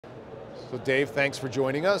So Dave, thanks for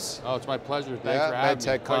joining us. Oh, it's my pleasure. Thanks for having me.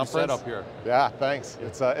 Medtech conference. Quite a setup here. Yeah, thanks.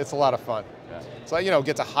 Yeah. It's a lot of fun. Yeah. So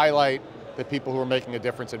get to highlight the people who are making a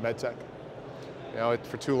difference in medtech.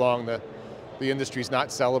 For too long the industry's not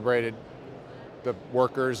celebrated the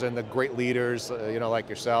workers and the great leaders, like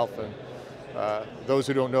yourself and those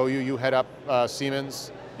who don't know you. You head up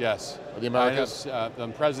Siemens. Yes. The Americas.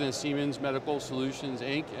 I'm president of Siemens Medical Solutions,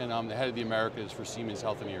 Inc., and I'm the head of the Americas for Siemens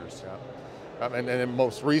Health and Ears. Yeah. And then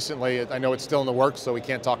most recently, I know it's still in the works, so we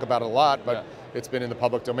can't talk about it a lot, but it's been in the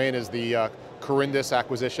public domain, is the Corindus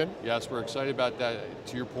acquisition. Yes, we're excited about that.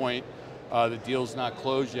 To your point, the deal's not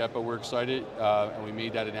closed yet, but we're excited, and we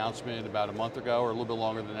made that announcement about a month ago, or a little bit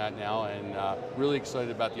longer than that now, and really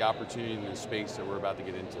excited about the opportunity in the space that we're about to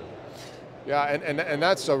get into. Yeah, and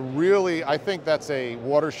that's I think that's a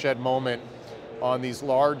watershed moment on these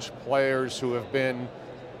large players who have been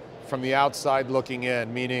from the outside looking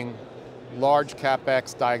in, meaning large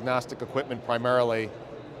CapEx diagnostic equipment primarily,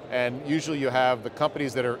 and usually you have the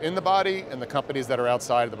companies that are in the body and the companies that are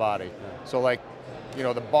outside of the body. Yeah. So like,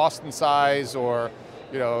 the Boston size or,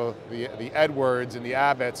 the Edwards and the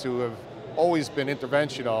Abbotts who have always been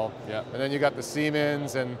interventional, and then you got the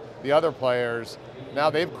Siemens and the other players. Now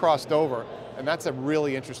they've crossed over, and that's a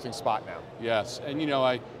really interesting spot now. Yes, and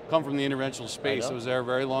I come from the interventional space. I was there a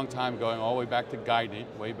very long time, going all the way back to Guidant,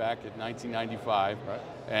 way back at 1995,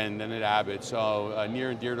 and then at Abbott. So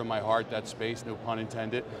near and dear to my heart, that space, no pun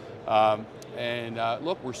intended.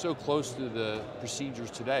 Look, we're so close to the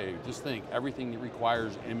procedures today. Just think, everything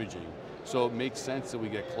requires imaging. So it makes sense that we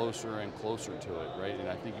get closer and closer to it, right? And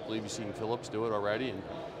I believe you've seen Philips do it already, and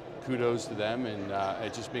kudos to them, and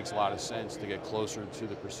it just makes a lot of sense to get closer to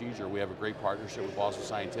the procedure. We have a great partnership with Boston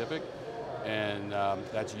Scientific, and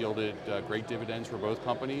that's yielded great dividends for both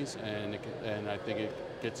companies, and I think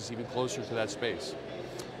it gets us even closer to that space.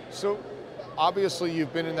 So obviously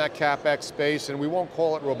you've been in that CapEx space, and we won't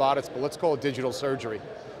call it robotics, but let's call it digital surgery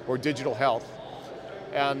or digital health.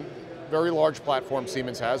 And very large platform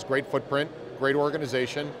Siemens has, great footprint, great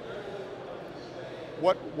organization.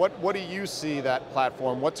 What do you see that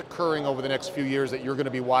platform? What's occurring over the next few years that you're going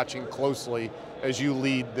to be watching closely as you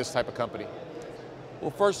lead this type of company?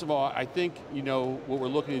 Well, first of all, I think what we're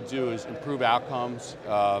looking to do is improve outcomes.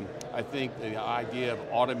 I think the idea of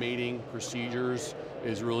automating procedures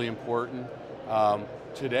is really important.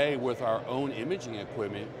 Today, with our own imaging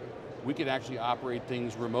equipment, we can actually operate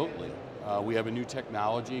things remotely. We have a new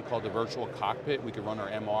technology called the virtual cockpit. We can run our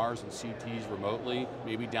MRs and CTs remotely,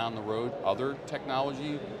 maybe down the road, other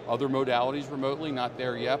technology, other modalities remotely, not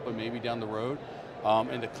there yet, but maybe down the road.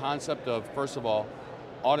 And the concept of, first of all,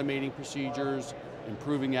 automating procedures,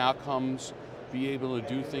 improving outcomes, be able to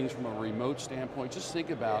do things from a remote standpoint. Just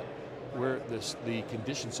think about where the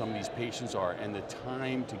condition some of these patients are and the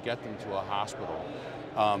time to get them to a hospital.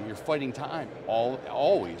 You're fighting time,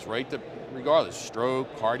 always, right? Regardless,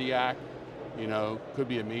 stroke, cardiac, could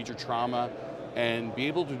be a major trauma, and be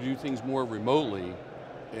able to do things more remotely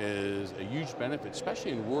is a huge benefit,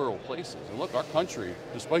 especially in rural places. And look, our country,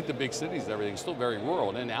 despite the big cities and everything, is still very rural,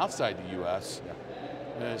 and then outside the US,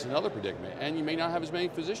 it's another predicament. And you may not have as many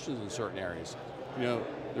physicians in certain areas.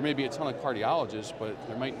 There may be a ton of cardiologists, but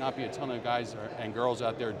there might not be a ton of guys and girls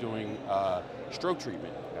out there doing stroke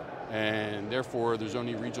treatment. And therefore, there's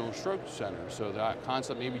only regional stroke centers. So that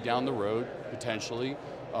concept maybe down the road, potentially,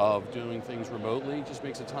 of doing things remotely just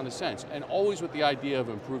makes a ton of sense. And always with the idea of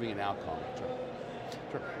improving an outcome.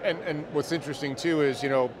 Sure. And what's interesting too is,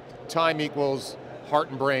 time equals heart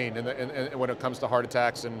and brain and when it comes to heart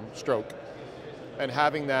attacks and stroke. And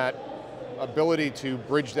having that ability to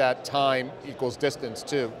bridge that time equals distance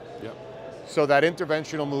too. Yep. So that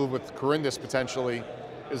interventional move with Corindus potentially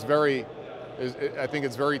is I think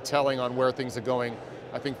it's very telling on where things are going.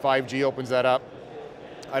 I think 5G opens that up.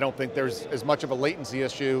 I don't think there's as much of a latency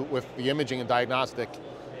issue with the imaging and diagnostic,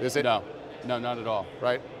 is it? No, not at all.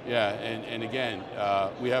 Right? Yeah, and again,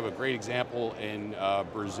 we have a great example in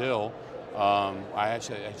Brazil. I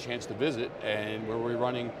actually had a chance to visit, and where we're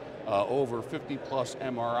running over 50 plus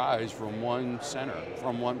MRIs from one center,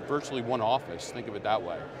 from virtually one office, think of it that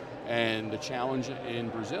way. And the challenge in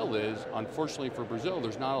Brazil is, unfortunately for Brazil,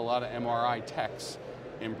 there's not a lot of MRI techs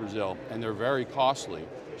in Brazil, and they're very costly.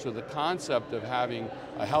 So the concept of having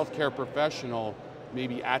a healthcare professional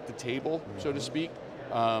maybe at the table, so to speak,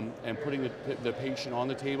 and putting the patient on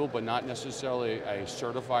the table, but not necessarily a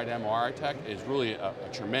certified MRI tech, is really a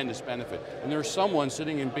tremendous benefit. And there's someone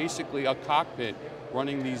sitting in basically a cockpit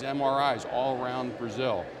running these MRIs all around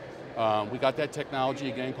Brazil. We got that technology,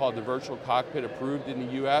 again, called the virtual cockpit, approved in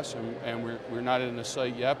the US, and we're not in the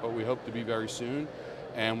site yet, but we hope to be very soon.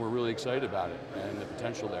 and we're really excited about it and the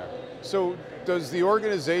potential there. So does the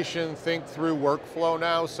organization think through workflow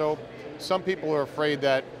now? So some people are afraid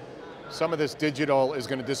that some of this digital is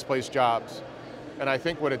going to displace jobs. And I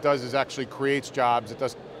think what it does is actually creates jobs.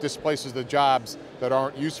 It displaces the jobs that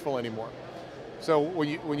aren't useful anymore. So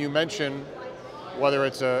when you mention whether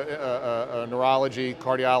it's a neurology,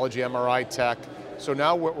 cardiology, MRI tech, so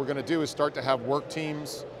now what we're going to do is start to have work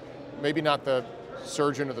teams, maybe not the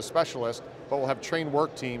surgeon or the specialist, but we'll have trained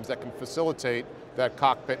work teams that can facilitate that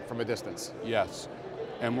cockpit from a distance. Yes,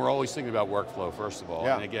 and we're always thinking about workflow, first of all.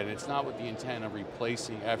 Yeah. And again, it's not with the intent of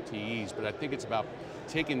replacing FTEs, but I think it's about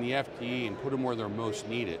taking the FTE and put them where they're most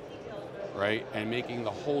needed, right? And making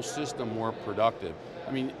the whole system more productive.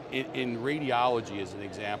 I mean, in radiology as an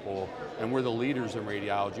example, and we're the leaders in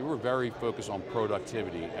radiology, we're very focused on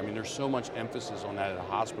productivity. I mean, there's so much emphasis on that at a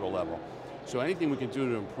hospital level. So anything we can do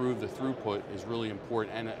to improve the throughput is really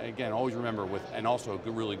important. And again, always remember and also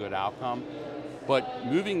a really good outcome. But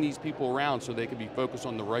moving these people around so they can be focused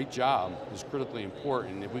on the right job is critically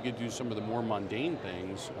important. If we could do some of the more mundane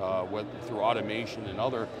things, through automation and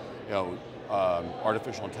other,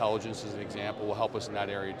 artificial intelligence as an example will help us in that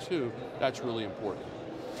area too, that's really important.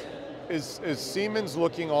 Is Siemens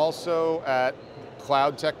looking also at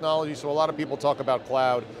cloud technology? So a lot of people talk about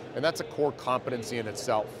cloud, and that's a core competency in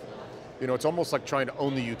itself. You know, it's almost like trying to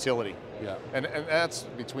own the utility. Yeah. And that's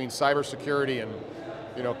between cybersecurity and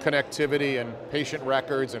connectivity and patient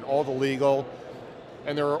records and all the legal.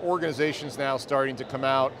 And there are organizations now starting to come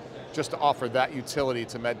out just to offer that utility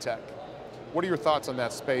to Medtech. What are your thoughts on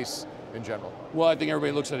that space in general? Well, I think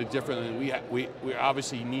everybody looks at it differently. We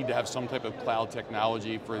obviously need to have some type of cloud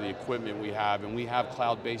technology for the equipment we have, and we have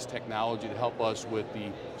cloud-based technology to help us with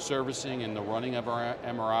the servicing and the running of our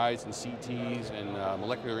MRIs and CTs and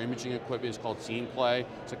molecular imaging equipment. It's called ScenePlay.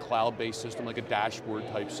 It's a cloud-based system, like a dashboard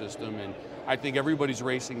type system, and I think everybody's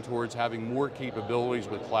racing towards having more capabilities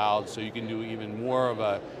with cloud so you can do even more of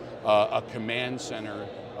a command center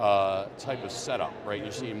type of setup, right?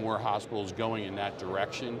 You're seeing more hospitals going in that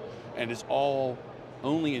direction, and it's all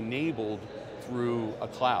only enabled through a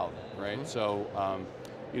cloud, right? Mm-hmm. So,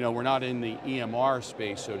 we're not in the EMR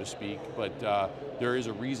space, so to speak, but there is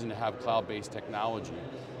a reason to have cloud-based technology,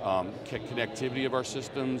 connectivity of our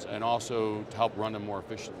systems, and also to help run them more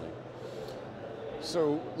efficiently.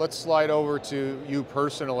 So let's slide over to you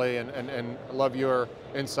personally, and love your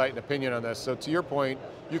insight and opinion on this. So to your point,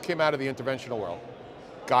 you came out of the interventional world.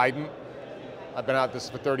 Guidant, I've been out this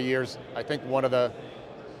for 30 years. I think one of the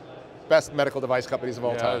best medical device companies of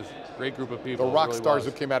all time. Great group of people. The rock stars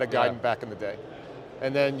who came out of Guidant back in the day.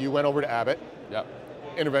 And then you went over to Abbott. Yep.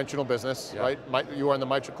 Interventional business, right? You were on the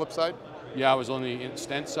MitraClip side? Yeah, I was on the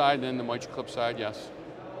stent side, and then the MitraClip side, yes.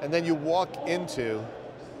 And then you walk into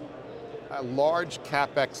a large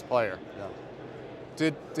CapEx player.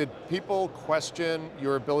 Yeah. Did people question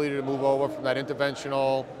your ability to move over from that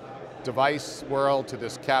interventional device world to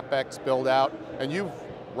this CapEx build out? And you've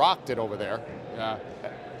rocked it over there. Yeah.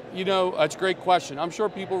 That's a great question. I'm sure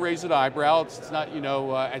people raise an eyebrow. It's not,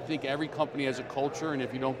 I think every company has a culture, and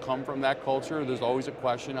if you don't come from that culture, there's always a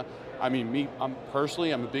question. I mean, I'm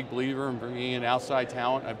a big believer in bringing in outside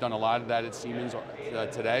talent. I've done a lot of that at Siemens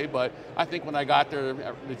today, but I think when I got there,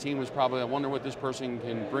 the team was probably, I wonder what this person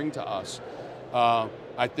can bring to us.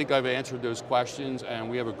 I think I've answered those questions, and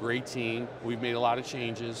we have a great team. We've made a lot of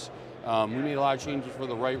changes. We made a lot of changes for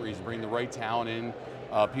the right reason, bring the right talent in,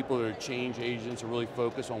 people that are change agents, are really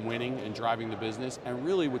focused on winning and driving the business. And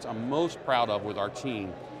really what I'm most proud of with our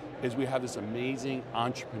team is we have this amazing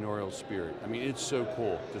entrepreneurial spirit. I mean, it's so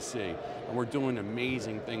cool to see. And we're doing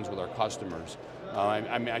amazing things with our customers.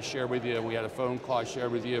 I shared with you, we had a phone call, I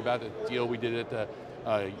shared with you about the deal we did at the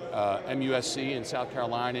MUSC in South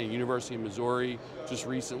Carolina and University of Missouri just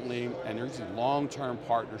recently, and there's these long-term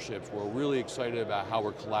partnerships. We're really excited about how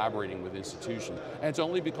we're collaborating with institutions. And it's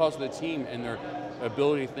only because of the team and their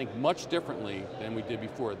ability to think much differently than we did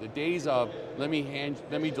before. The days of, let me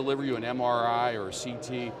deliver you an MRI or a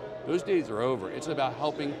CT, those days are over. It's about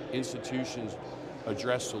helping institutions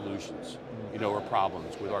address solutions, or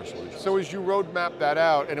problems with our solutions. So as you roadmap that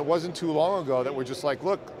out, and it wasn't too long ago that we're just like,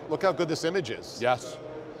 look how good this image is. Yes.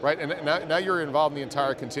 Right, and now you're involved in the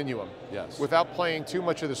entire continuum. Yes. Without playing too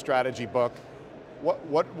much of the strategy book,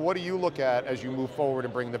 what do you look at as you move forward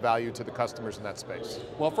and bring the value to the customers in that space?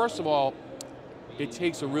 Well, first of all, it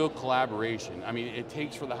takes a real collaboration. I mean, it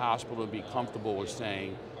takes for the hospital to be comfortable with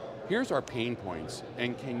saying, here's our pain points,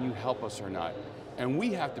 and can you help us or not? And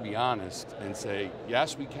we have to be honest and say,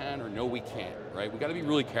 yes, we can, or no, we can't, right? We got to be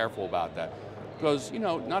really careful about that. Because,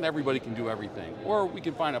 not everybody can do everything. Or we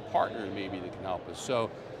can find a partner maybe that can help us.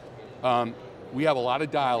 So, we have a lot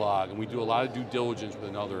of dialogue and we do a lot of due diligence with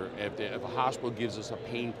another. If a hospital gives us a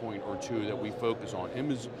pain point or two that we focus on.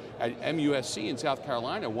 At MUSC in South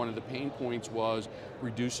Carolina, one of the pain points was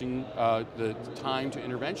reducing the time to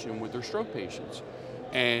intervention with their stroke patients.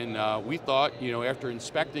 And we thought, after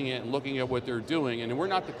inspecting it and looking at what they're doing, and we're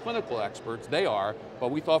not the clinical experts, they are,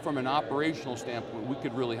 but we thought from an operational standpoint, we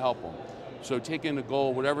could really help them. So taking the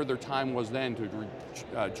goal, whatever their time was then,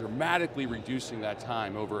 to dramatically reducing that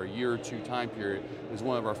time over a year or two time period is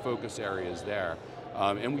one of our focus areas there.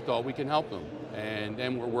 And we thought we can help them. And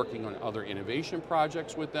then we're working on other innovation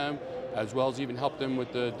projects with them, as well as even help them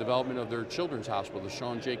with the development of their children's hospital, the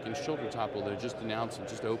Sean Jenkins Children's Hospital that just announced and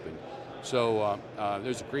just opened. So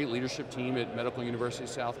there's a great leadership team at Medical University of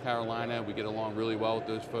South Carolina. We get along really well with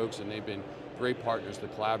those folks, and they've been great partners to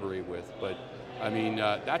collaborate with. But I mean,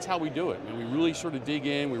 that's how we do it. I mean, we really sort of dig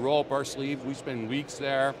in, we roll up our sleeves, we spend weeks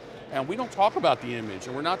there, and we don't talk about the image,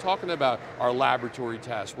 and we're not talking about our laboratory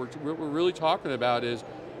tests. What we're really talking about is,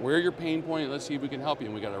 where your pain point, let's see if we can help you.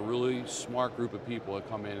 And we got a really smart group of people that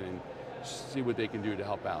come in and see what they can do to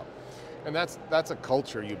help out. And that's a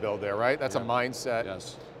culture you build there, right? That's a mindset.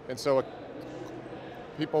 Yes. And so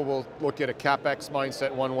people will look at a CapEx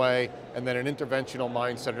mindset one way, and then an interventional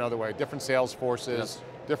mindset another way. Different sales forces,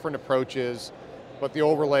 different approaches, but the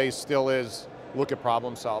overlay still is look at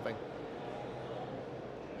problem solving.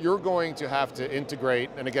 You're going to have to integrate,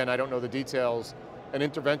 and again, I don't know the details, an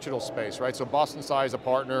interventional space, right? So Boston Sci is a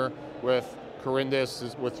partner with Corindus,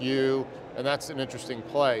 is with you, and that's an interesting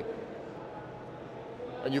play.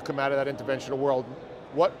 And you come out of that interventional world.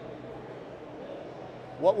 What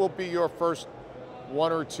will be your first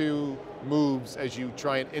one or two moves as you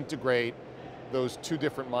try and integrate those two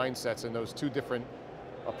different mindsets and those two different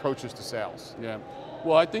approaches to sales? Yeah,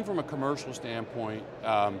 well, I think from a commercial standpoint,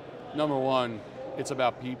 number one, it's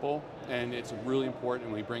about people, and it's really important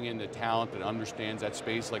when we bring in the talent that understands that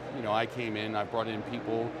space. Like, I came in, I brought in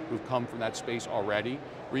people who've come from that space already,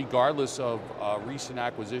 regardless of recent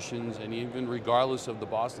acquisitions, and even regardless of the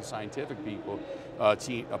Boston Scientific people,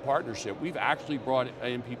 partnership. We've actually brought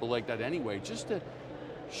in people like that anyway, just to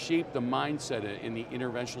shape the mindset in the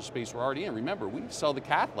interventional space we're already in. Remember, we sell the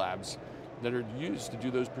cath labs that are used to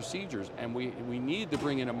do those procedures, and we need to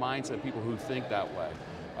bring in a mindset of people who think that way.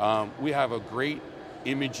 We have a great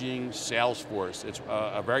imaging sales force. It's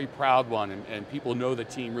a very proud one, and people know the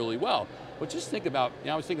team really well. But just think about,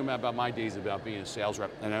 I was thinking about my days about being a sales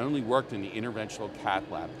rep, and I only worked in the interventional cath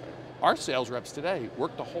lab. Our sales reps today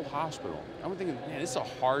work the whole hospital. I'm thinking, man, it's a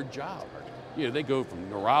hard job. They go from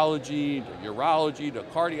neurology to urology to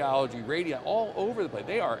cardiology, radio, all over the place.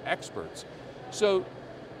 They are experts. So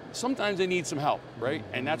sometimes they need some help, right?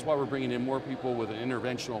 And that's why we're bringing in more people with an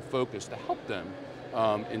interventional focus to help them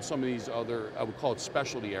in some of these other, I would call it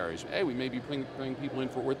specialty areas. Hey, we may be bringing people in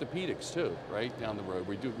for orthopedics too, right, down the road.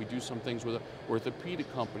 We do some things with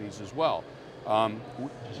orthopedic companies as well.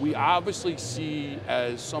 We obviously see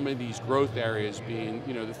as some of these growth areas being,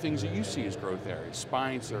 the things that you see as growth areas: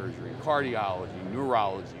 spine surgery, cardiology,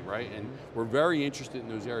 neurology, right? And we're very interested in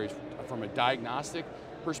those areas from a diagnostic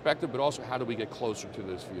perspective, but also how do we get closer to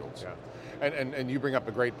those fields? Yeah, and you bring up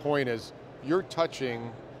a great point, is you're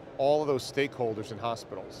touching all of those stakeholders in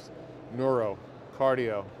hospitals: neuro,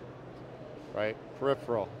 cardio, right?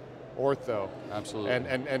 Peripheral, ortho. Absolutely.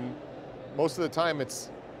 And most of the time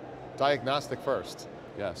it's diagnostic first.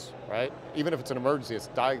 Yes. Right? Even if it's an emergency, it's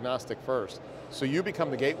diagnostic first. So you become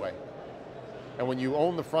the gateway. And when you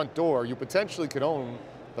own the front door, you potentially could own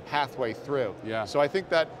the pathway through. Yeah. So I think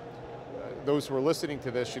that those who are listening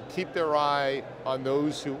to this should keep their eye on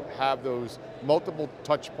those who have those multiple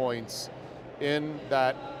touch points in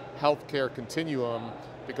that healthcare continuum,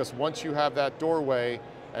 because once you have that doorway,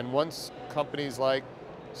 and once companies like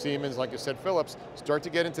Siemens, like you said, Philips, start to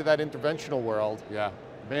get into that interventional world,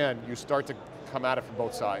 man, you start to come at it from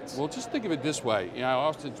both sides. Well, just think of it this way.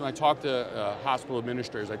 Often when I talk to hospital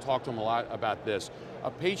administrators, I talk to them a lot about this.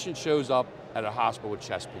 A patient shows up at a hospital with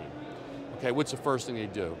chest pain. Okay, what's the first thing they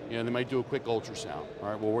do? They might do a quick ultrasound. All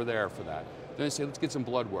right, well, we're there for that. Then they say, let's get some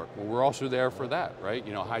blood work. Well, we're also there for that, right?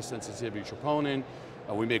 High sensitivity troponin.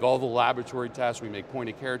 We make all the laboratory tests. We make point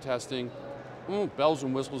of care testing. Bells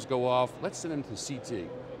and whistles go off. Let's send them to CT.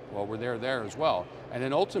 Well, we're there as well. And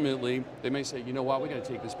then ultimately, they may say, you know what, we got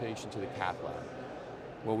to take this patient to the cath lab.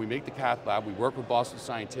 Well, we make the cath lab. We work with Boston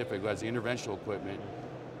Scientific, who has the interventional equipment.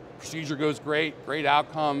 Procedure goes great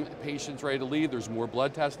outcome, patient's ready to leave, there's more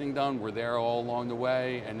blood testing done, we're there all along the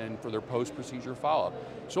way, and then for their post-procedure follow-up.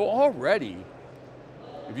 So already,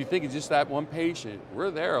 if you think it's just that one patient,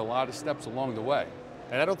 we're there a lot of steps along the way.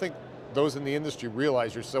 And I don't think those in the industry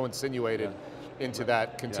realize you're so insinuated into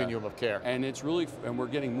that continuum of care. And it's really, and we're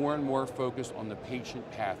getting more and more focused on the patient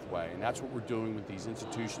pathway, and that's what we're doing with these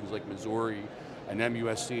institutions like Missouri and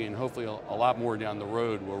MUSC, and hopefully a lot more down the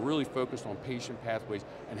road. We're really focused on patient pathways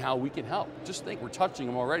and how we can help. Just think, we're touching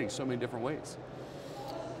them already in so many different ways.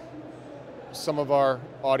 Some of our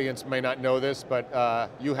audience may not know this, but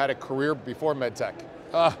you had a career before Medtech.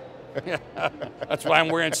 Yeah. That's why I'm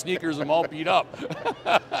wearing sneakers. I'm all beat up.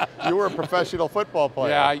 You were a professional football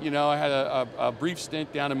player. Yeah, you know, I had a brief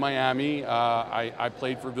stint down in Miami. I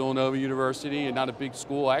played for Villanova University, and not a big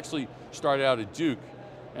school. I actually started out at Duke,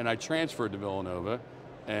 and I transferred to Villanova,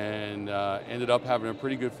 and ended up having a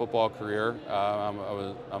pretty good football career.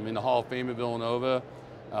 I'm in the Hall of Fame at Villanova.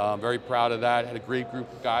 I'm very proud of that. Had a great group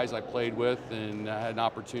of guys I played with, and I had an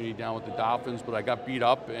opportunity down with the Dolphins, but I got beat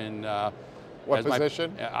up. And what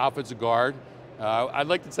position? Offensive guard. I'd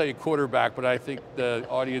like to tell you quarterback, but I think the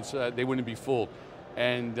audience, they wouldn't be fooled.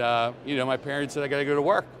 And you know, my parents said I got to go to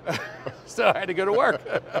work, so I had to go to work.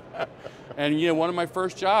 And you know, one of my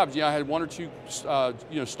first jobs, I had one or two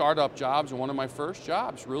startup jobs, and one of my first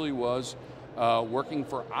jobs really was working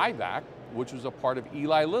for IVAC, which was a part of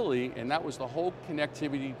Eli Lilly, and that was the whole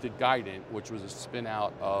connectivity to Guidant, which was a spin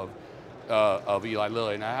out of Eli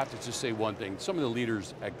Lilly. And I have to just say one thing, some of the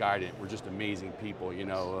leaders at Guidant were just amazing people, you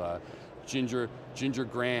know, Ginger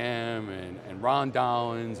Graham and Ron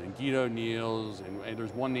Dollins and Guido Niels, and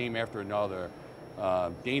there's one name after another.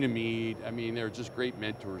 Dana Mead, I mean, they're just great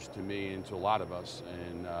mentors to me and to a lot of us.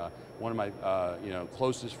 And one of my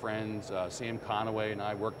closest friends, Sam Conaway, and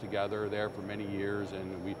I worked together there for many years,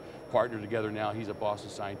 and we partnered together now. He's at Boston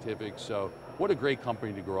Scientific, so what a great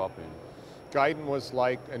company to grow up in. Guidant was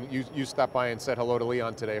like, and you stopped by and said hello to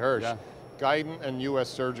Leon today, Hirsch. Yeah. Guidant and US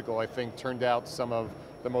Surgical, I think, turned out some of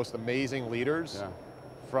the most amazing leaders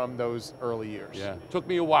from those early years. Yeah, took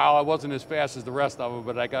me a while. I wasn't as fast as the rest of them,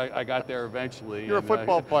 but I got there eventually. You're a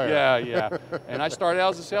football player. Yeah. And I started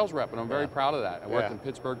out as a sales rep, and I'm very proud of that. I worked in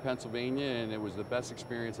Pittsburgh, Pennsylvania, and it was the best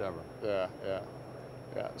experience ever.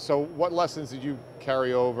 Yeah. So what lessons did you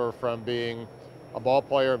carry over from being a ball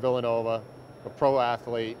player at Villanova, a pro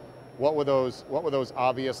athlete? What were those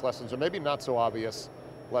obvious lessons, or maybe not so obvious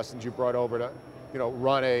lessons you brought over to,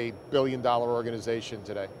 run a billion-dollar organization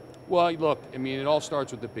today? Well, look, I mean, it all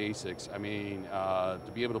starts with the basics. I mean,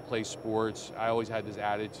 to be able to play sports, I always had this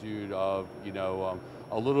attitude of,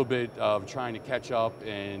 a little bit of trying to catch up,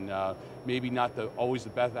 and maybe not always the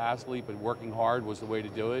best athlete, but working hard was the way to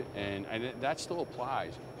do it, and that still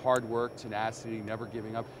applies. Hard work, tenacity, never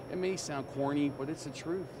giving up. It may sound corny, but it's the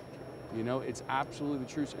truth. It's absolutely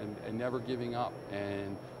the truth, and never giving up.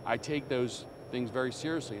 And I take those things very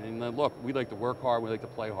seriously. And then look, we like to work hard, we like to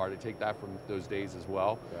play hard. I take that from those days as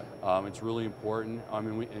well. Yeah. It's really important. I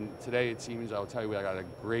mean, and today it seems, I'll tell you, I got a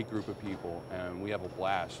great group of people, and we have a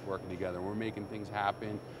blast working together. We're making things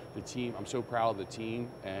happen. The team, I'm so proud of the team,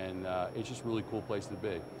 and it's just a really cool place to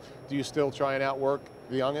be. Do you still try and outwork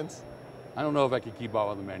the youngins? I don't know if I can keep up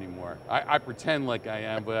with them anymore. I pretend like I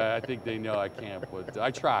am, but I think they know I can't, but I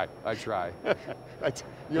try.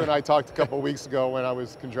 You and I talked a couple of weeks ago when I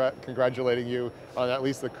was congratulating you on at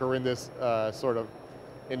least the Corindus sort of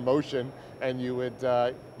in motion, and you would,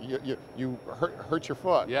 you hurt your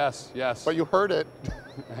foot. Yes. But you heard it.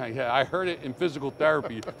 Yeah, I heard it in physical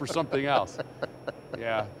therapy for something else.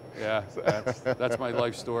 Yeah, that's my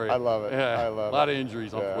life story. I love it. Yeah, I love it. A lot of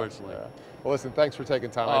injuries, unfortunately. Yeah. Well, listen, thanks for taking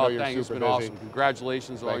time. I know you're super busy. It's been awesome.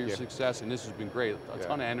 Congratulations on all your success, and this has been great. A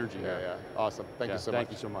ton of energy here. Yeah. Awesome. Thank you so much.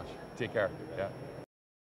 Thank you so much. Take care. Yeah.